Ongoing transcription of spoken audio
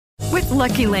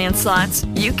Lucky Land Slots,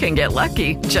 you can get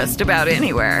lucky just about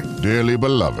anywhere. Dearly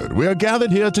beloved, we are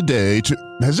gathered here today to...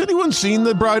 Has anyone seen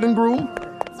the bride and groom?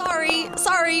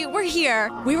 Sorry, we're here.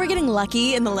 We were getting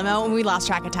lucky in the limo and we lost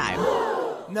track of time.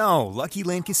 No, Lucky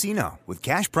Land Casino, with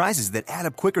cash prizes that add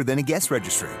up quicker than a guest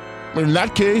registry. In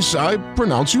that case, I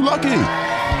pronounce you lucky.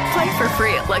 Play for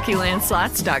free at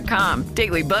LuckyLandSlots.com.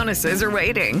 Daily bonuses are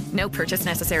waiting. No purchase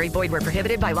necessary. Void where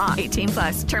prohibited by law.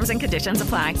 18+. Terms and conditions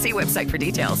apply. See website for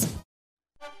details.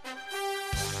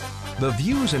 The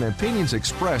views and opinions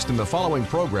expressed in the following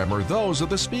program are those of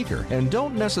the speaker and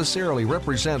don't necessarily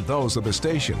represent those of the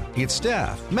station, its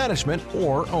staff, management,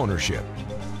 or ownership.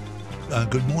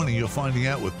 Good morning. You're finding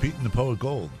out with Pete and the Poet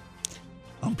Gold.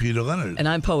 I'm Peter Leonard. And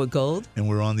I'm Poet Gold. And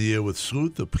we're on the air with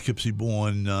Sleuth, the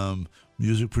Poughkeepsie-born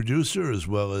music producer as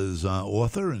well as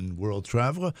author and world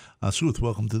traveler. Sleuth,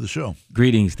 welcome to the show.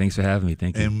 Greetings. Thanks for having me.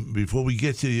 Thank you. And before we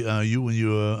get to you and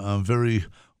your very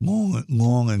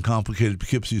long and complicated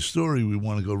Poughkeepsie story, we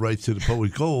want to go right to the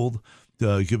Poet Gold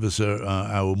to give us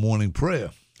our morning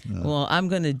prayer. Well, I'm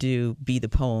going to do Be the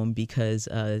Poem because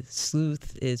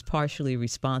Sleuth is partially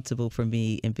responsible for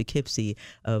me in Poughkeepsie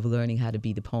of learning how to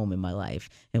be the poem in my life.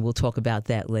 And we'll talk about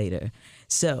that later.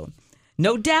 So,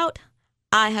 no doubt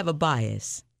I have a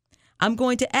bias. I'm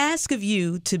going to ask of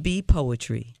you to be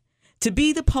poetry, to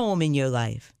be the poem in your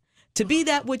life, to be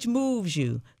that which moves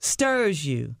you, stirs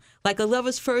you, like a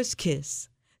lover's first kiss,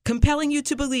 compelling you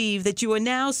to believe that you are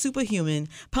now superhuman,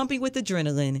 pumping with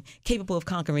adrenaline, capable of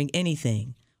conquering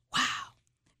anything. Wow.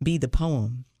 Be the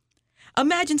poem.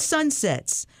 Imagine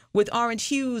sunsets with orange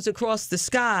hues across the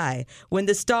sky, when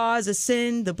the stars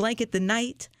ascend the blanket the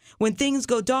night, when things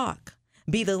go dark.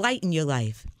 Be the light in your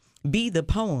life. Be the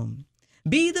poem.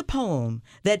 Be the poem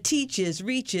that teaches,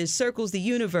 reaches, circles the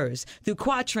universe through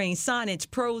quatrains, sonnets,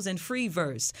 prose, and free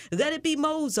verse. Let it be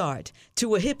Mozart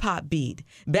to a hip-hop beat,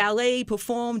 ballet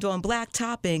performed on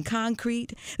blacktop and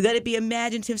concrete. Let it be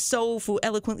imaginative, soulful,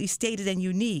 eloquently stated, and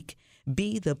unique.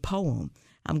 Be the poem.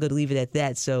 I'm going to leave it at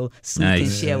that so Sleuth can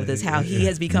share with us how he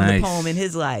has become the poem in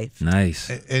his life. Nice.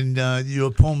 And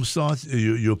your poem starts,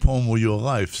 your poem or your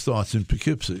life starts in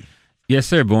Poughkeepsie. Yes,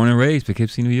 sir. Born and raised,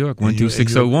 Poughkeepsie, New York,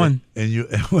 12601. And you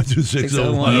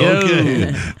 12601.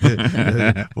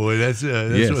 Okay. Boy, that's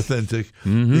yes. Authentic.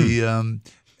 Mm-hmm.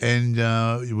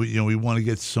 We want to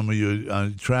get some of your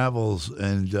travels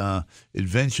and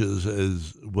adventures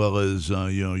as well as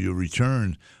your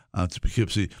return to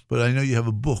Poughkeepsie. But I know you have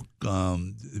a book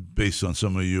based on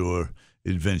some of your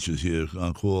adventures here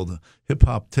called Hip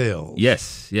Hop Tales.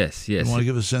 Yes. You want to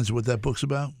give a sense of what that book's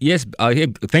about? Yes.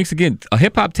 Thanks again.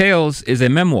 Hip Hop Tales is a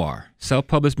memoir,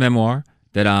 self-published memoir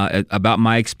that about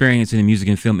my experience in the music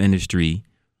and film industry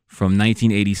from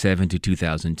 1987 to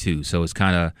 2002. So it's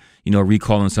kind of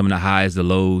recalling some of the highs, the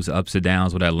lows, ups and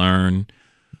downs, what I learned,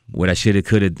 what I should have,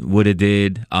 could have, would have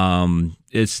did.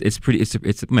 It's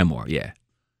a memoir. Yeah.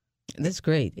 That's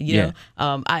great. You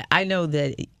know, I know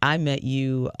that I met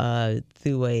you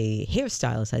through a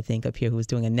hairstylist, I think, up here who was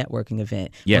doing a networking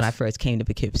event when I first came to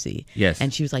Poughkeepsie. Yes.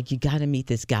 And she was like, you got to meet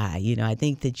this guy. I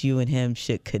think that you and him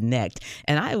should connect.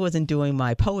 And I wasn't doing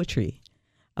my poetry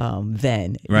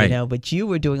then, right. But you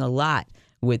were doing a lot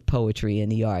with poetry and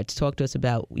the arts. Talk to us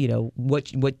about,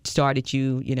 what started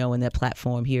you, in that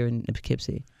platform here in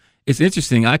Poughkeepsie. It's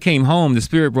interesting. I came home. The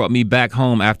Spirit brought me back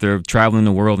home after traveling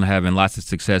the world and having lots of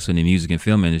success in the music and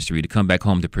film industry to come back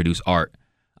home to produce art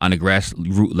on a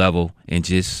grassroots level and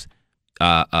just,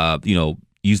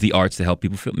 use the arts to help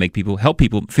people help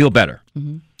people feel better.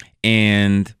 Mm-hmm.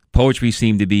 And poetry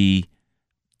seemed to be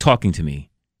talking to me.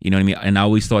 You know what I mean? And I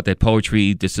always thought that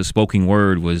poetry, just a spoken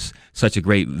word, was such a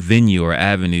great venue or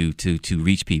avenue to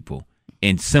reach people.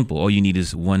 And simple. All you need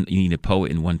is you need a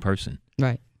poet and one person.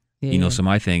 Right. Yeah, So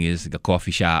my thing is a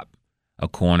coffee shop, a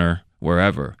corner,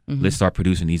 wherever. Mm-hmm. Let's start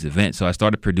producing these events. So I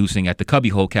started producing at the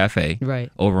Cubbyhole Cafe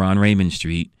over on Raymond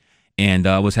Street, and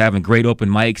was having great open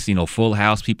mics, full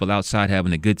house, people outside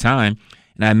having a good time.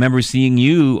 And I remember seeing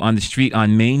you on the street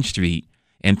on Main Street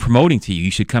and promoting to you. You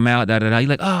should come out, You're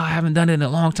like, oh, I haven't done it in a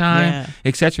long time,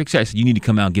 et cetera, et cetera. So you need to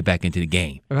come out and get back into the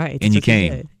game. Right. And you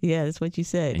came. Yeah, that's what you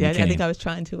said. I think I was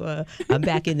trying to, I'm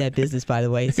back in that business, by the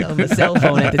way, selling a cell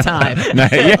phone at the time.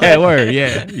 Word.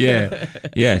 Yeah.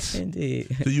 Yes.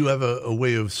 Indeed. So you have a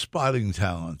way of spotting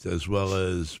talent as well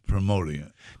as promoting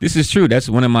it. This is true. That's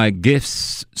one of my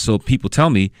gifts, so people tell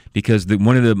me, because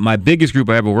my biggest group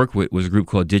I ever worked with was a group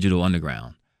called Digital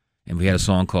Underground. And we had a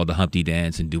song called The Humpty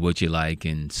Dance and Do What You Like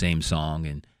and same song,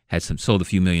 and sold a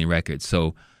few million records.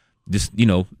 So just,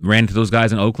 ran into those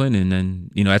guys in Oakland, and then,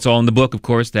 that's all in the book, of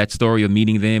course, that story of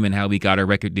meeting them and how we got our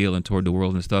record deal and toured the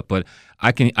world and stuff. But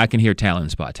I can hear talent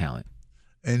and spot talent.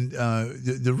 And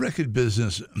the record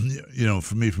business,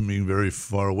 for me, from being very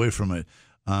far away from it,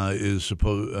 is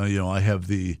I have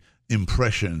the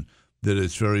impression that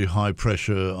it's very high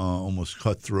pressure, almost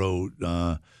cutthroat,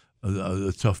 a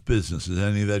tough business. Is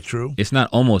any of that true? It's not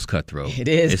almost cutthroat. It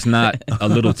is. It's not a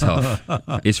little tough.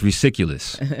 It's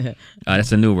ridiculous.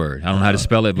 That's a new word. I don't know how to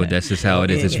spell it, but that's just how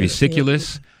it is. It's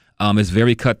ridiculous. It's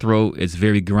very cutthroat. It's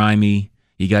very grimy.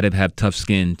 You got to have tough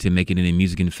skin to make it in the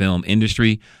music and film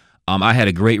industry. I had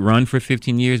a great run for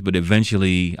 15 years, but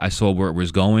eventually I saw where it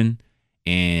was going,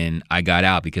 and I got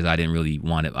out because I didn't really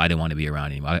want it. I didn't want to be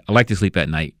around anymore. I like to sleep at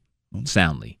night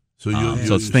soundly. So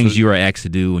it's things you are asked to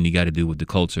do, and you got to do with the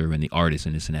culture and the artists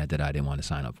and this and that I didn't want to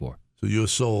sign up for. So your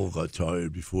soul got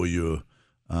tired before your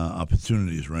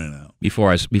opportunities ran out.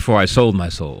 Before I sold my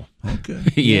soul. Okay.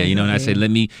 Yeah, and I said,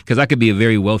 because I could be a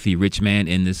very wealthy, rich man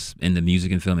in the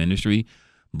music and film industry,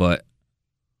 but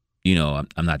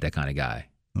I'm not that kind of guy.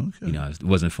 Okay. It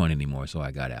wasn't fun anymore, so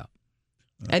I got out.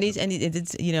 And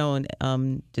it's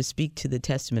to speak to the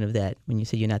testament of that, when you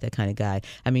say you're not that kind of guy.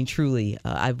 I mean, truly,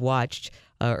 I've watched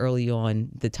early on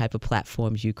the type of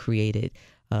platforms you created,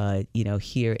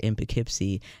 here in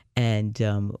Poughkeepsie, and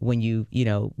when you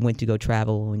went to go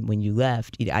travel, and when you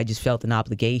left, I just felt an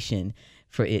obligation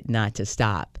for it not to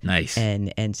stop. Nice.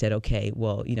 And said, okay,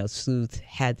 well, Sleuth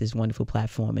had this wonderful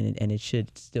platform, and it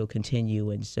should still continue.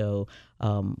 And so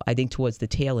I think towards the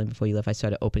tail end, before you left, I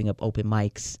started opening up open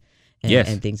mics.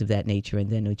 And things of that nature, and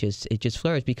then it just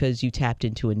flourished because you tapped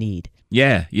into a need.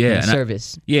 Yeah. And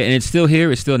service. And it's still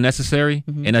here. It's still necessary,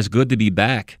 and that's good to be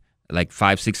back. Like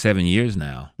 5, 6, 7 years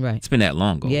now. Right. It's been that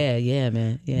long ago. Yeah,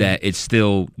 man. Yeah. That it's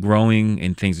still growing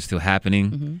and things are still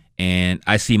happening, and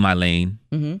I see my lane.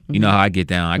 You know how I get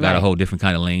down. I got a whole different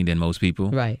kind of lane than most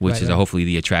people, which is hopefully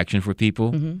the attraction for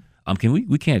people. Can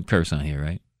we can't curse on here,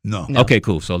 right? No. Okay,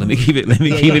 cool. So let me keep it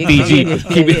PG.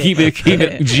 Keep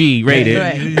it G rated.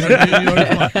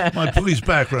 Right. My police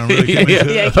background really keep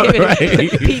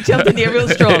it. Pete jumped in there real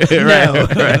strong.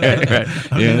 Right.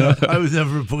 I was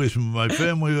never a policeman. My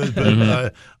family was,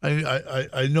 but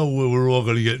I know where we're all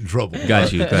going to get in trouble.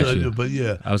 Got you. But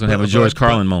yeah, I was going to have a George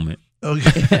Carlin moment.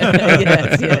 Okay.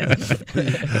 Yes.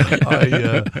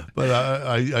 But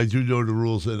I do know the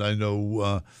rules, and I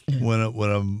know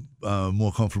when I'm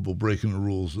more comfortable breaking the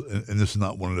rules, and this is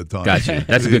not one at a time. Got you.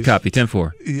 That's a good copy.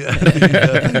 10-4. Yeah.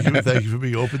 Thank you for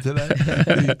being open to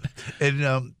that.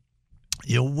 And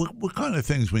what kind of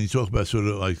things, when you talk about sort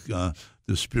of like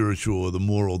the spiritual or the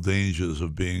moral dangers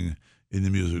of being in the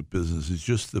music business, is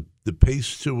just the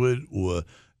pace to it, or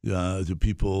do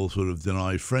people sort of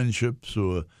deny friendships,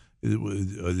 or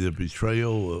is there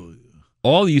betrayal?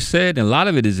 All you said, and a lot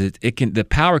of it is the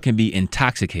power can be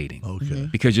intoxicating. Okay.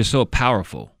 Because you're so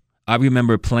powerful. I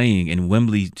remember playing in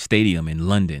Wembley Stadium in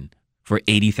London for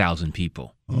 80,000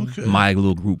 people. Okay. My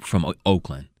little group from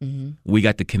Oakland. We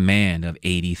got the command of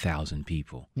 80,000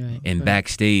 people. And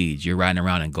backstage, you're riding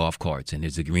around in golf carts, and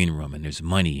there's a green room, and there's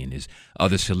money, and there's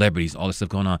other celebrities, all this stuff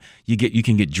going on. You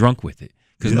can get drunk with it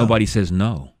because nobody says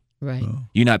no. Right.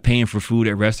 You're not paying for food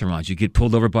at restaurants. You get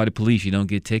pulled over by the police. You don't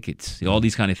get tickets. All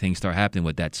these kind of things start happening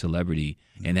with that celebrity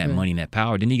and that money and that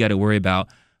power. Then you got to worry about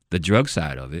the drug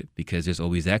side of it, because there's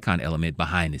always that kind of element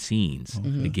behind the scenes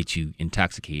to get you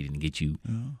intoxicated and get you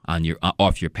on your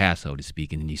off your path, so to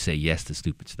speak, and then you say yes to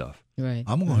stupid stuff. Right.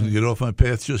 I'm going to get off my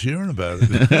path just hearing about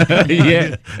it.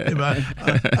 Yeah.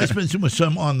 I spend too much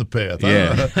time on the path.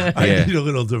 Yeah. I need a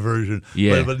little diversion.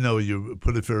 Yeah. But no, you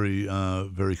put it very,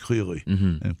 very clearly.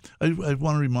 And I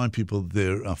want to remind people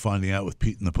they're finding out with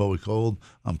Pete and the Poet Gold.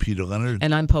 I'm Peter Leonard.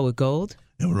 And I'm Poet Gold.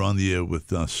 And we're on the air with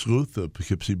Sleuth, a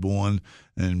Poughkeepsie-born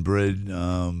and bred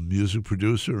music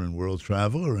producer and world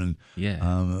traveler, and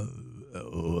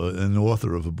an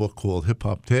author of a book called Hip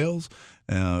Hop Tales.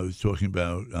 Talking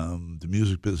about the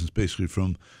music business basically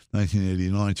from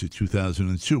 1989 to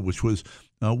 2002, which was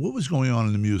what was going on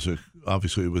in the music.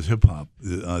 Obviously, it was hip hop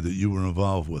that you were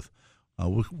involved with.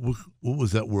 What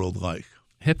was that world like?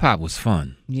 Hip hop was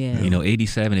fun. Yeah.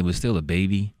 87, it was still a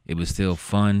baby. It was still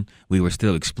fun. We were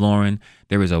still exploring.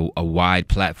 There was a wide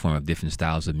platform of different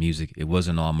styles of music. It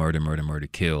wasn't all murder, murder, murder,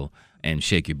 kill, and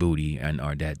shake your booty,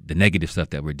 or that the negative stuff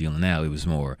that we're dealing now. It was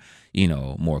more,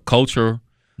 more culture,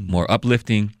 more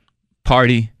uplifting,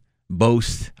 party,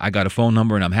 boast. I got a phone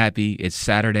number and I'm happy. It's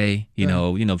Saturday.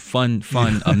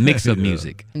 Fun, a mix of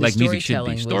music, And like music should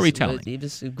be. Storytelling. It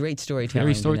was great storytelling.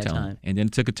 Very storytelling. And then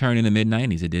it took a turn in the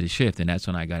mid-'90s. It did a shift, and that's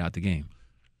when I got out the game.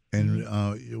 And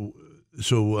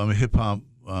so hip hop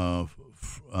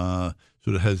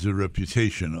sort of has a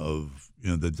reputation of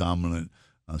the dominant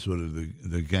sort of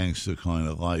the gangster kind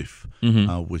of life.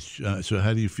 So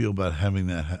how do you feel about having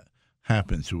that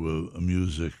happen to a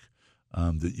music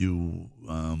that you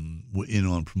were in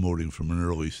on promoting from an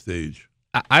early stage?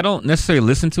 I don't necessarily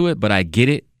listen to it, but I get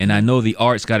it, and I know the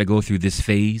art's got to go through this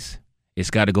phase. It's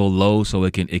got to go low so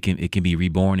it can be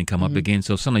reborn and come up again.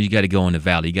 So sometimes you got to go in the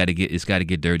valley. It's got to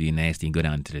get dirty and nasty and go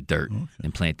down into the dirt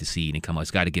and plant the seed and come up.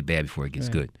 It's got to get bad before it gets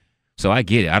good. So I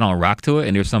get it. I don't rock to it,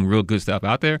 and there's some real good stuff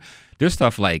out there. There's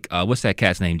stuff like what's that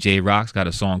cat's name? J Rock's got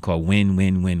a song called "Win,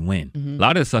 Win, Win, Win." A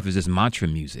lot of the stuff is just mantra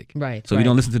music. Right. So we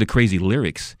don't listen to the crazy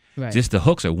lyrics. Right. Just the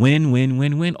hooks are win, win,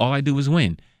 win, win. All I do is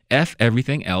win. F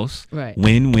everything else. Right.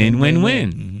 Win, win, win,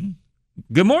 win.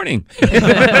 Good morning.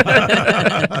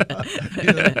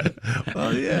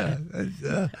 Well, yeah.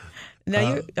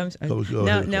 Now I'm sorry.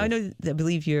 Now I I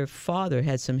believe your father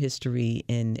had some history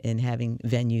in having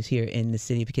venues here in the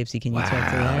city of Poughkeepsie. Can you talk to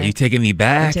that? Are you taking me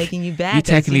back? I'm taking you back. You're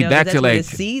taking me back that's to where like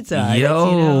the seeds are.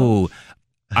 Yo,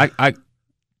 I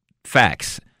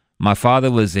facts. My father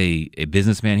was a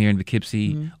businessman here in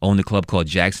Poughkeepsie. Owned a club called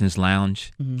Jackson's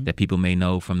Lounge that people may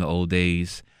know from the old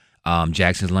days.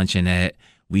 Jackson's Luncheonette.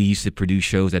 We used to produce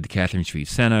shows at the Catherine Street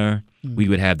Center. We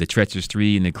would have the Treacherous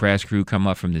Three and the Crash Crew come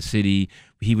up from the city.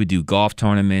 He would do golf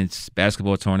tournaments,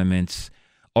 basketball tournaments,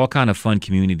 all kind of fun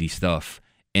community stuff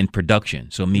and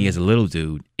production. So me as a little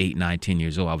dude, 8, 9, 10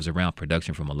 years old, I was around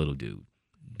production from a little dude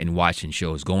and watching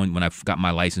shows. When I got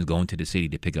my license, going to the city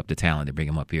to pick up the talent to bring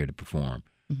them up here to perform,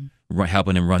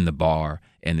 helping them run the bar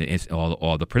and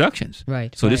all the productions.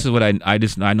 Right. So this is what I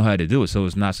know how to do it. So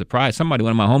it's not surprise. One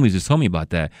of my homies just told me about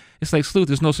that. It's like, Sleuth,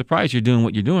 there's no surprise you're doing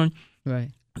what you're doing.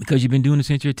 Right. Because you've been doing it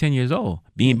since you're 10 years old,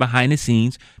 being behind the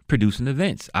scenes, producing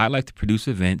events. I like to produce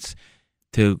events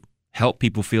to help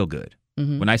people feel good.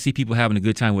 When I see people having a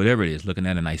good time, whatever it is, looking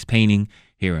at a nice painting,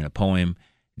 hearing a poem,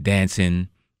 dancing,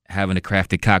 having a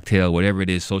crafted cocktail, whatever it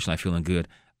is, socially feeling good,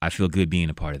 I feel good being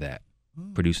a part of that,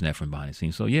 producing that from behind the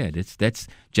scenes. So yeah, that's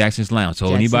Jackson's Lounge.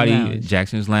 So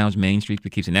Jackson's Lounge, Main Street,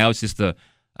 Poughkeepsie. Now it's just a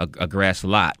grass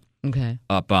lot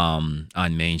up on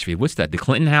Main Street. What's that? The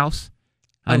Clinton House?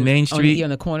 On Main Street, on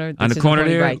the corner, on the corner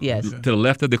there, right? Yes. To the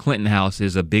left of the Clinton House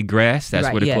is a big grass.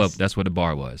 That's where the club. That's where the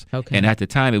bar was. Okay. And at the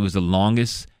time, it was the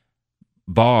longest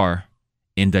bar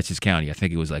in Dutchess County. I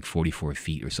think it was like 44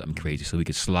 feet or something crazy. So we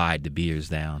could slide the beers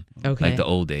down, like the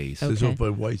old days. It's up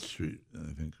by White Street,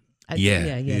 I think. I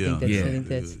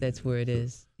think that's where it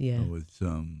is. Yeah. Oh, it's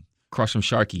across from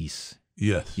Sharky's.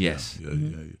 Yes. Yeah.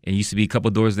 And it used to be a couple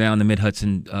doors down the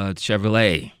Mid-Hudson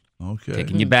Chevrolet. Okay.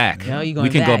 Taking you back. No,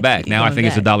 we can go back. Now I think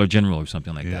it's a Dollar General or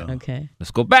something like that. Okay. Let's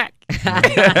go back.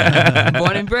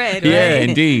 Born and bred, right? Yeah,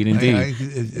 indeed.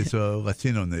 It's a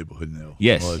Latino neighborhood now.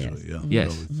 Yes. Largely, yeah.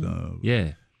 Yes. So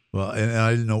yeah. Well, and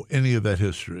I didn't know any of that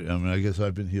history. I mean, I guess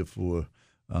I've been here for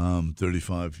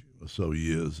 35 or so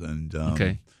years, and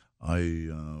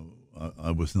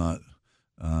I was not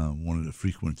one of the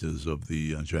frequenters of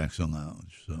the Jackson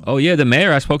Lounge. So. Oh, yeah, the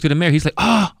mayor. I spoke to the mayor. He's like,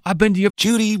 I've been to your...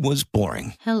 Judy was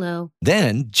boring. Hello.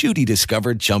 Then Judy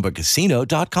discovered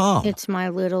ChumbaCasino.com. It's my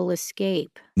little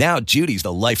escape. Now Judy's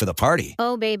the life of the party.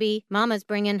 Oh, baby, mama's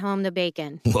bringing home the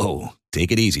bacon. Whoa,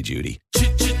 take it easy, Judy.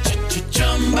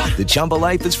 The Chumba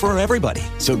life is for everybody.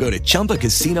 So go to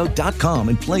ChumbaCasino.com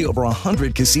and play over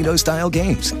 100 casino-style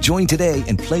games. Join today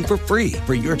and play for free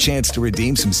for your chance to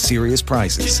redeem some serious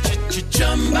prizes.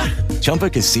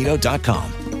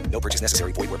 ChumbaCasino.com. No purchase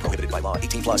necessary. Void where prohibited by law.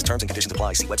 18 plus terms and conditions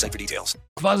apply. See website for details.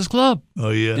 Father's Club.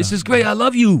 Oh, yeah. This is great. I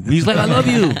love you. He's like, I love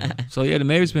you. So, yeah, the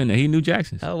mayor's been there. He knew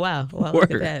Jackson's. Oh, wow.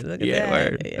 Look at that. Look at that.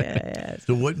 Word. Yeah.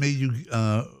 So what made you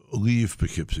leave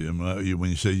Poughkeepsie? I mean,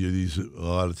 when you say a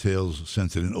lot of tales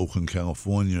centered in Oakland,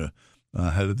 California,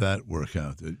 how did that work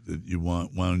out, that you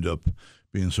wound up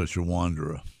being such a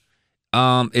wanderer?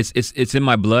 It's in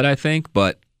my blood, I think,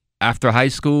 but after high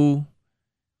school...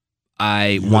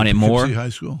 I wanted more. High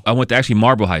School? I went to actually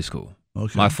Marble High School.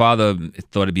 Okay. My father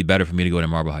thought it'd be better for me to go to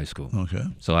Marble High School. Okay.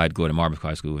 So I'd go to Marble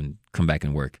High School and come back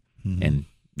and work. Mm-hmm. And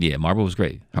yeah, Marble was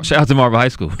great. Shout out to Marble High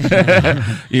School.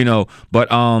 But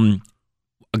I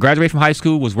graduated from high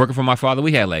school, was working for my father.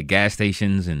 We had like gas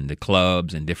stations and the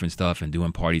clubs and different stuff and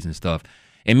doing parties and stuff.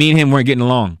 And me and him weren't getting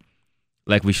along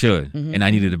like we should. Mm-hmm. And I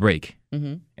needed a break.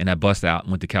 Mm-hmm. And I bust out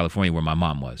and went to California where my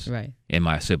mom was. Right. And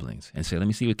my siblings. And said, let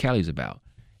me see what Cali's about.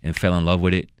 And fell in love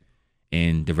with it,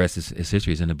 and the rest is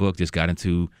history. Is in the book. Just got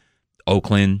into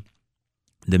Oakland,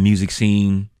 the music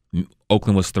scene.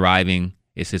 Oakland was thriving.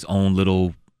 It's his own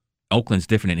little. Oakland's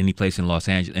different than any place in Los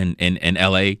Angeles and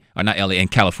L.A. or not L.A. in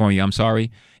California. I'm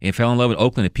sorry, and fell in love with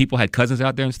Oakland. And people had cousins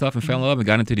out there and stuff, and fell in love and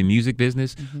got into the music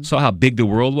business. Mm-hmm. Saw how big the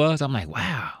world was. I'm like,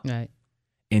 wow. Right.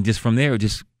 And just from there, it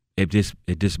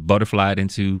just butterflied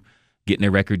into getting a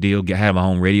record deal. Had my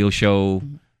own radio show.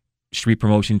 Mm-hmm. Street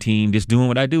promotion team, just doing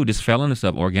what I do, just fell into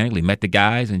stuff organically. Met the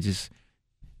guys and just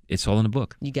It's all in the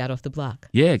book. You got off the block.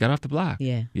 Yeah, got off the block.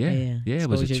 Yeah. Yeah. It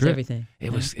was a Exposure's trip. everything.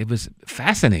 It was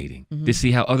fascinating to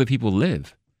see how other people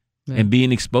live and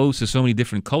being exposed to so many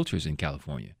different cultures in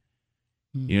California.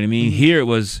 You know what I mean? Here it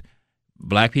was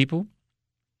black people,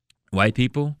 white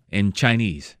people, and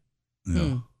Chinese.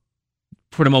 Yeah.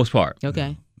 For the most part.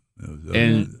 Okay.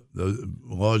 And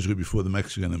largely before the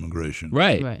Mexican immigration.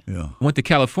 Right. Yeah. Went to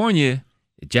California,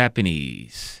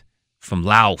 Japanese, from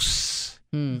Laos,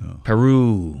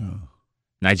 Peru,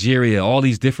 Nigeria, all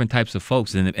these different types of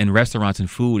folks and restaurants and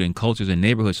food and cultures and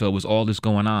neighborhoods. So it was all this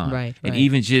going on. Right. And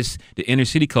even just the inner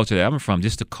city culture that I'm from,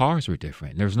 just the cars were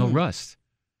different. There was no rust.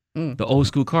 The old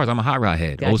school cars. I'm a hot rod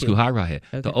head. Old school hot rod head.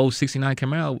 Okay. The old 69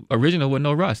 Camaro original with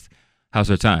no rust. How's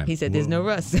her time? He said, "There's no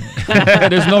rust."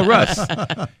 There's no rust.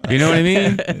 You know what I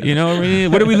mean? You know what I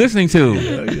mean? What are we listening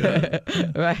to?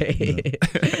 Right.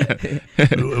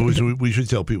 We should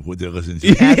tell people what they're listening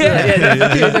to.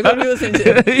 What are we listening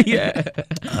to? Yeah.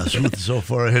 Sleuth is so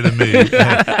far ahead of me. You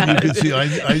can see,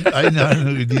 I not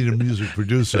only need a music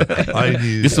producer. I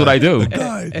need. This is what I do. A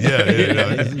guide.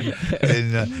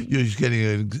 And you're just getting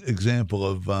an example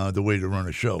of the way to run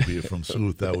a show here from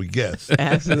Sleuth, our guest.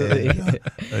 Absolutely.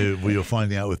 You're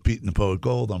finding out with Pete and the Poet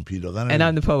Gold. I'm Peter Leonard. And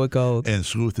I'm the Poet Gold. And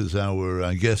Sleuth is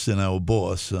our guest and our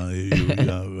boss.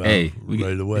 Hey,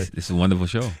 right away. This is a wonderful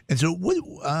show. And so, what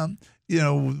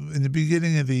in the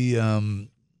beginning of the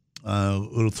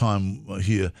little time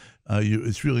here,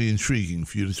 it's really intriguing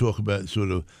for you to talk about sort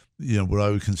of what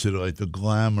I would consider like the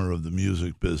glamour of the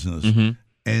music business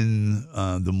and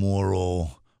the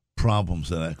moral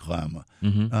problems of that glamour.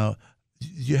 Do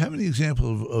you have any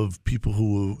examples of people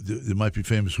who that might be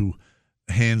famous who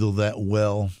handle that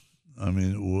well? I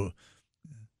mean,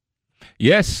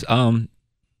 yes,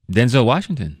 Denzel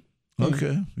Washington.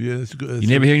 Okay, yeah, that's good. You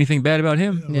never hear anything bad about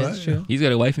him. Yeah, that's true. He's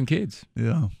got a wife and kids.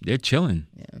 Yeah, they're chilling.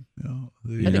 Yeah. I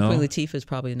think Queen Latifah is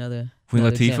probably another. Queen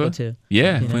example Latifah too.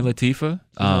 Yeah, Queen Latifah.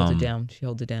 She holds it down. She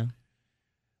holds it down.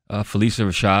 Felicia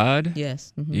Rashad.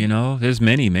 Yes. There's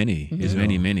many. There's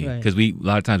many. Right. Because a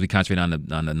lot of times we concentrate on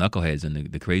the knuckleheads and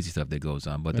the crazy stuff that goes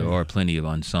on, but there are plenty of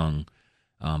unsung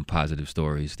positive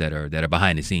stories that are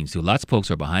behind the scenes too. Lots of folks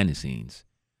are behind the scenes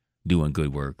doing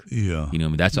good work. Yeah. You know what I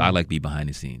mean? That's why I like to be behind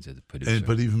the scenes as a producer.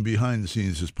 But even behind the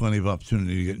scenes, there's plenty of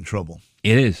opportunity to get in trouble.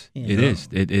 It is. Yeah. It is.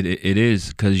 It is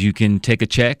because you can take a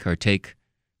check or take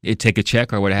a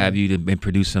check or what have you and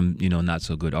produce some not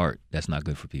so good art. That's not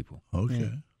good for people.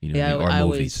 Okay. Or I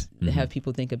movies. always have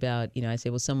people think about I say,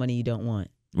 well, some money you don't want.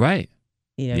 Right.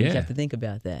 You just have to think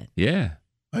about that. Yeah.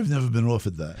 I've never been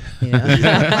offered that.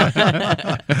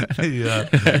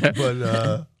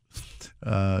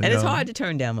 And it's hard to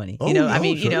turn down money.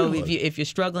 If you're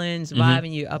struggling,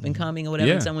 surviving, you're up and coming or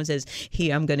whatever, and someone says,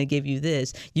 "Here, I'm going to give you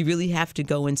this," you really have to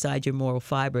go inside your moral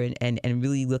fiber and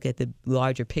really look at the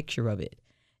larger picture of it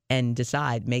and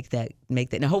decide, make that.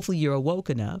 Now, hopefully, you're awoke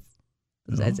enough.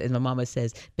 As my mama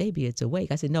says, "Baby, it's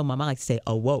awake." I said, "No, Mama, I like to say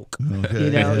awoke."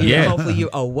 Okay. Hopefully,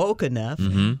 you're awoke enough,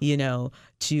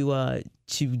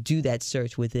 to do that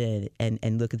search within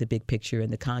and look at the big picture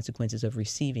and the consequences of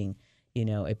receiving,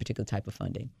 a particular type of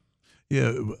funding.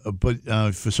 Yeah, but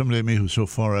for somebody like me who's so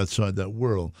far outside that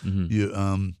world,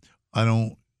 I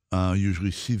don't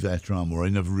usually see that drama, or I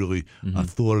never really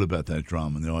thought about that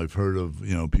drama. I've heard of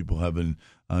people having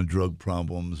drug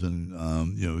problems and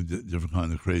different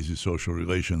kind of crazy social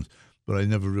relations, but I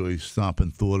never really stopped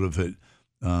and thought of it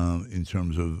in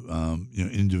terms of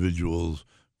individuals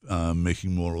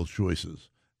making moral choices,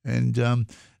 and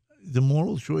the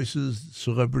moral choices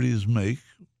celebrities make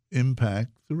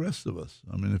impact the rest of us.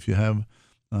 I mean, if you have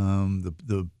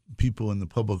the people in the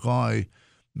public eye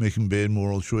making bad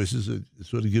moral choices, it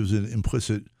sort of gives an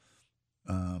implicit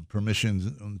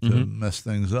permission to mess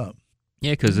things up.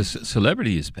 Yeah, because the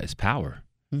celebrity is power.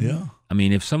 Yeah. I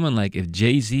mean, if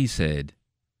Jay-Z said,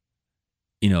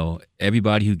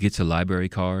 everybody who gets a library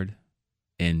card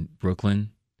in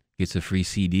Brooklyn gets a free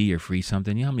CD or free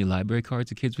something, you know how many library cards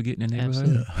the kids would get in their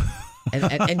neighborhood?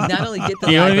 And not only get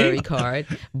the library card,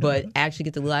 but actually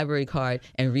get the library card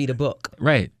and read a book.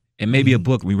 Right. And maybe a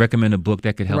book. We recommend a book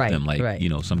that could help them, right.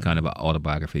 some kind of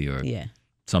autobiography or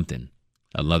something,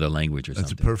 another language or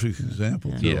something. That's a perfect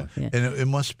example, too. Yeah. And it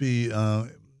must be, there's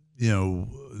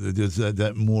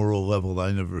that moral level that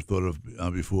I never thought of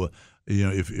before.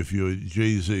 If you're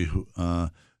Jay-Z,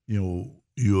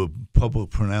 your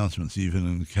public pronouncements, even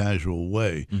in a casual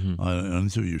way, on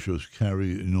interview shows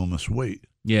carry enormous weight.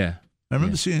 Yeah. I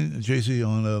remember seeing Jay-Z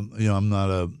on I'm not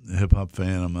a hip-hop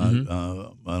fan. I'm not,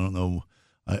 I don't know.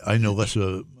 I know less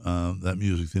of that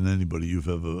music than anybody you've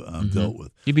ever dealt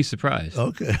with. You'd be surprised.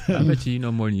 Okay. I bet you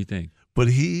know more than you think. But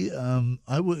he,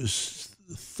 I was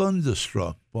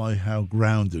thunderstruck by how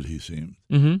grounded he seemed.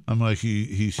 Mm-hmm. I'm like,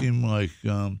 he seemed like,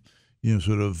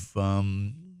 sort of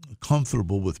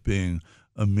comfortable with being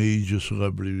a major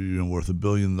celebrity, worth $1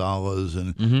 billion,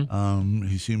 and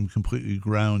he seemed completely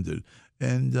grounded.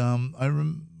 And I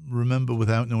remember,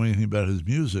 without knowing anything about his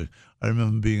music, I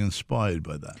remember being inspired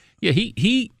by that. Yeah,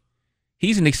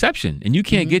 he's an exception, and you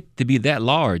can't get to be that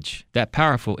large, that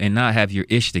powerful, and not have your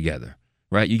ish together,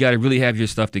 right? You got to really have your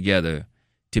stuff together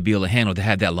to be able to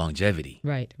have that longevity.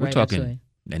 Right. We're talking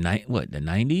the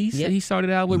 90s that he started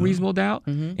out with Reasonable Doubt,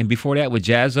 and before that with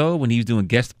Jazzo when he was doing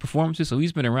guest performances. So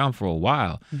he's been around for a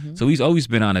while. So he's always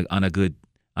been on a good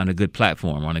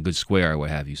platform, on a good square or what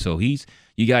have you. So you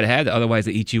got to have that, otherwise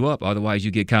they eat you up. Otherwise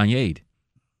you get Kanye'd.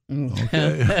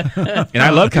 Okay. And I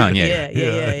love Kanye.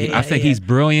 Yeah. I think he's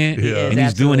brilliant, and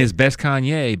he's doing his best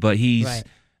Kanye, but he's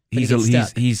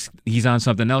on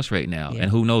something else right now, and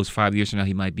who knows? 5 years from now,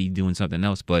 he might be doing something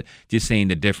else. But just saying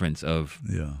the difference of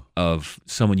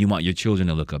someone you want your children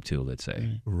to look up to, let's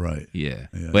say, right? Yeah.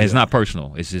 But it's not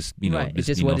personal. It's just it's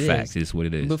just what it facts. is. It's what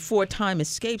it is. Before time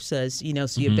escapes us,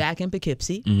 so you're back in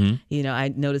Poughkeepsie.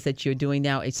 I noticed that you're doing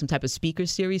now some type of speaker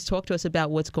series. Talk to us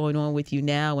about what's going on with you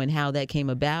now and how that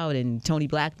came about. And Tony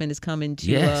Blackman is coming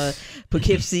to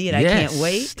Poughkeepsie, and I can't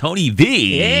wait. Tony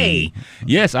V. Hey.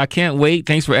 Yes, I can't wait.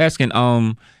 Thanks for asking.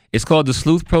 It's called the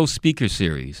Sleuth Pro Speaker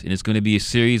Series, and it's going to be a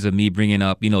series of me bringing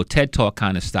up, TED Talk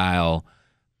kind of style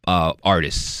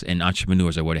artists and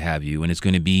entrepreneurs or what have you. And it's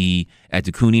going to be at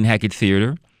the Cooney and Hackett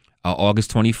Theater,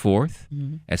 August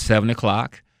 24th at 7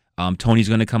 o'clock. Tony's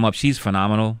going to come up. She's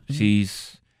phenomenal.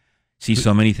 She's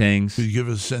so many things. Could you give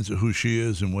us a sense of who she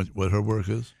is and what her work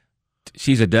is?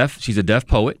 She's a deaf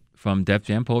poet from Def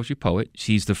Jam Poetry Poet.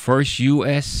 She's the first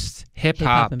U.S.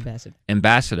 hip-hop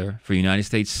ambassador for United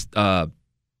States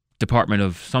Department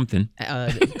of something.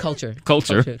 Culture.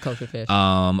 Culture Fish.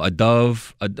 A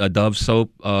Dove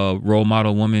soap role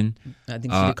model woman. I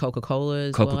think she's Coca-Cola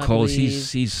as Coca-Cola. well,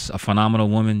 She's a phenomenal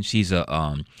woman. She does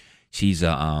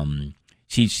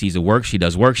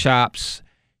workshops.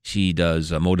 She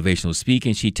does motivational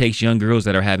speaking. She takes young girls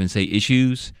that are having, say,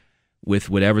 issues with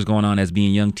whatever's going on as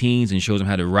being young teens and shows them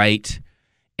how to write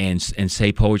and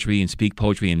say poetry and speak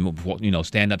poetry and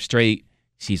stand up straight.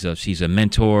 She's a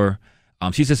mentor.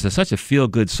 She's just such a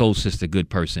feel-good soul sister, good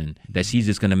person that she's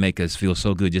just going to make us feel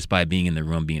so good just by being in the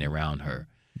room, being around her.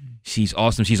 She's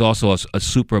awesome. She's also a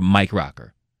super mic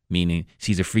rocker, meaning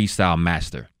she's a freestyle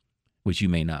master, which you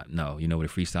may not know. You know what a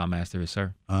freestyle master is,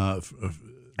 sir? No,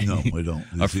 I don't.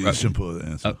 It's a simple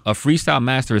answer. A freestyle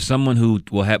master is someone who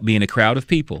will be in a crowd of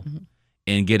people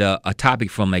and get a topic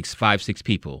from like 5-6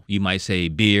 people. You might say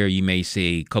beer, you may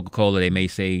say Coca-Cola, they may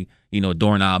say,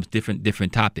 doorknobs,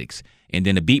 different topics. And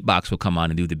then the beatbox will come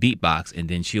on and do the beatbox, and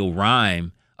then she'll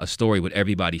rhyme a story with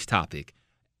everybody's topic.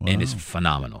 Wow. And it's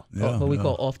phenomenal. Yeah, what we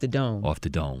call off the dome. Off the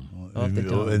dome. Off the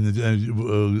dome. And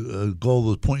the goal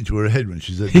was pointing to her head when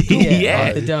she said the dome.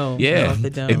 Off the dome. Yeah. Off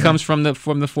the dome. It comes from the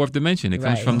fourth dimension. It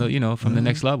comes from the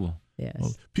next level. Yes.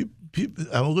 Well,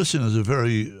 our listeners are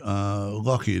very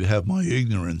lucky to have my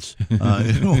ignorance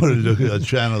in order to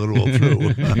channel it all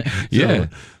through.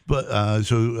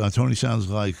 So Tony sounds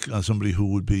like somebody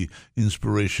who would be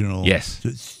inspirational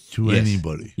to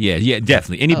anybody. Yeah,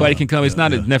 definitely. Anybody can come. It's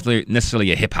not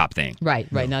necessarily a hip-hop thing. Right,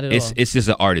 not at all. It's just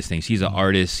an artist thing. She's an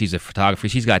artist. She's a photographer.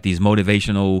 She's got these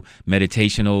motivational,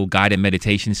 meditational, guided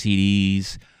meditation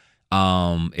CDs.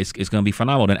 It's going to be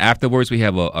phenomenal. Then afterwards, we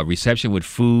have a reception with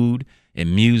food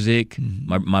and music.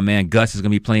 My man Gus is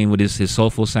going to be playing with his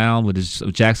soulful sound, with his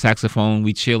jack saxophone.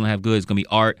 We chill and have good. It's going to be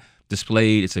art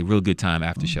displayed. It's a real good time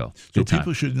after show. So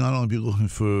people should not only be looking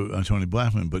for Tony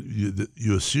Blackman, but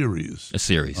your series. A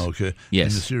series. Okay.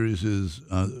 Yes. And the series is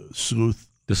Sleuth.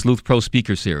 The Sleuth Pro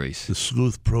Speaker Series. The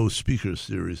Sleuth Pro Speaker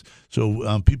Series.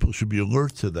 So people should be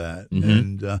alert to that.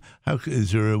 And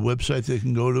is there a website they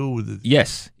can go to?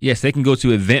 Yes. They can go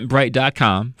to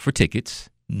eventbrite.com for tickets.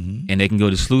 And they can go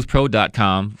to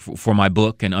sleuthpro.com for my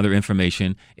book and other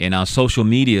information. And on social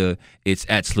media, it's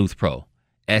at Sleuth Pro.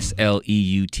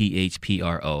 SLEUTHPRO.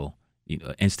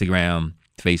 Instagram,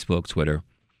 Facebook, Twitter.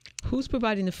 Who's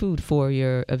providing the food for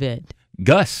your event?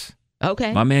 Gus.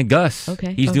 Okay. My man Gus.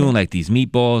 Okay. He's doing like these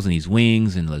meatballs and these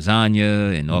wings and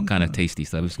lasagna and all kind of tasty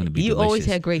stuff. It's going to be delicious. You always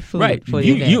had great food for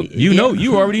the event.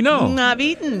 You already know. I've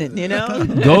eaten it,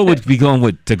 Go would be going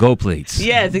with to-go plates.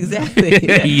 Yes, exactly.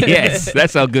 Yes,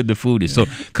 that's how good the food is. So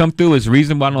come through. It's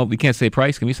reasonable. I don't know if we can't say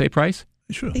price. Can we say price?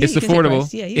 Sure. It's affordable.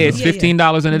 It's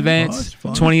 $15 in advance,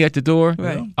 $20 at the door.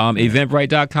 Right.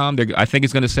 Eventbrite.com. I think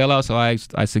it's going to sell out, so I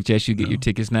suggest you get your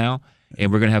tickets now. And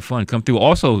we're going to have fun. Come through.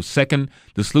 Also, the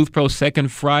Sleuth Pro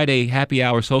second Friday happy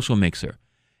hour social mixer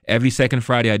every second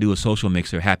Friday I do a social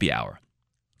mixer happy hour.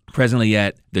 Presently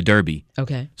at the Derby.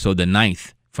 Okay. So the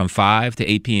 9th from 5 to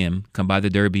 8 p.m., come by the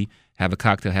Derby, have a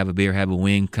cocktail, have a beer, have a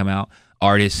wing, come out.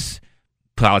 Artists,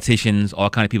 politicians, all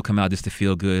kind of people come out just to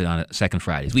feel good on second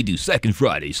Fridays. We do second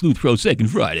Fridays, Sleuth Pro second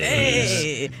Fridays.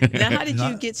 Hey. Now, how did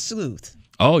you get Sleuth?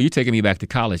 Oh, you're taking me back to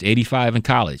college, 85 in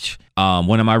college.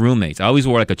 One of my roommates, I always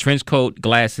wore like a trench coat,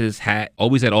 glasses, hat,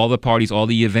 always at all the parties, all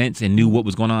the events, and knew what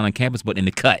was going on campus, but in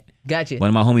the cut. Gotcha. One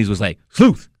of my homies was like,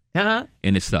 Sleuth. Uh-huh.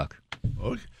 And it stuck.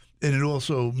 Okay. And it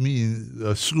also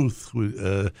means sleuth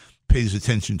pays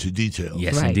attention to details.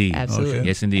 Yes, Right, indeed. absolutely. Okay.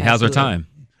 Yes, indeed. How's our time?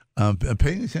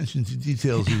 Paying attention to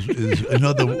details is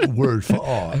another word for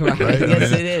art. Right. Right?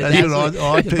 Yes, it is. That's what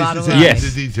art pays attention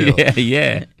to details.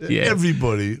 Yeah.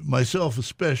 Everybody, myself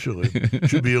especially,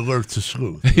 should be alert to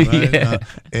sleuth. Right?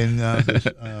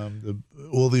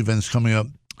 All the events coming up,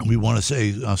 we want to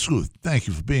say, Sleuth, thank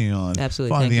you for being on.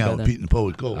 Absolutely. Finding Thank you, out brother. Pete and the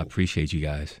Poet Gold. I appreciate you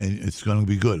guys. And it's going to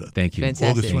be good. Thank you.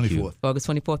 Fantastic. August 24th. August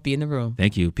 24th, be in the room.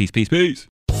 Thank you. Peace, peace, peace.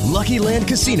 Lucky Land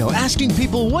Casino, asking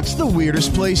people, what's the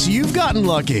weirdest place you've gotten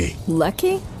lucky?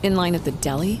 Lucky? In line at the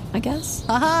deli, I guess?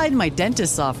 Aha, in my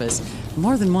dentist's office.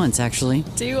 More than once, actually.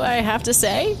 Do I have to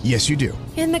say? Yes, you do.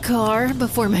 In the car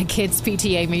before my kids'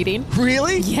 PTA meeting.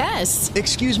 Really? Yes.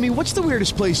 Excuse me, what's the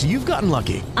weirdest place you've gotten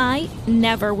lucky? I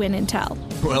never win and tell.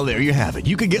 Well, there you have it.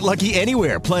 You can get lucky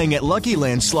anywhere, playing at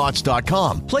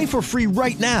LuckyLandSlots.com. Play for free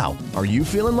right now. Are you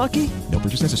feeling lucky? No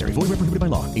purchase necessary. Void where prohibited by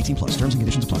law. 18+. Terms and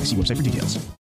conditions apply. See website for details.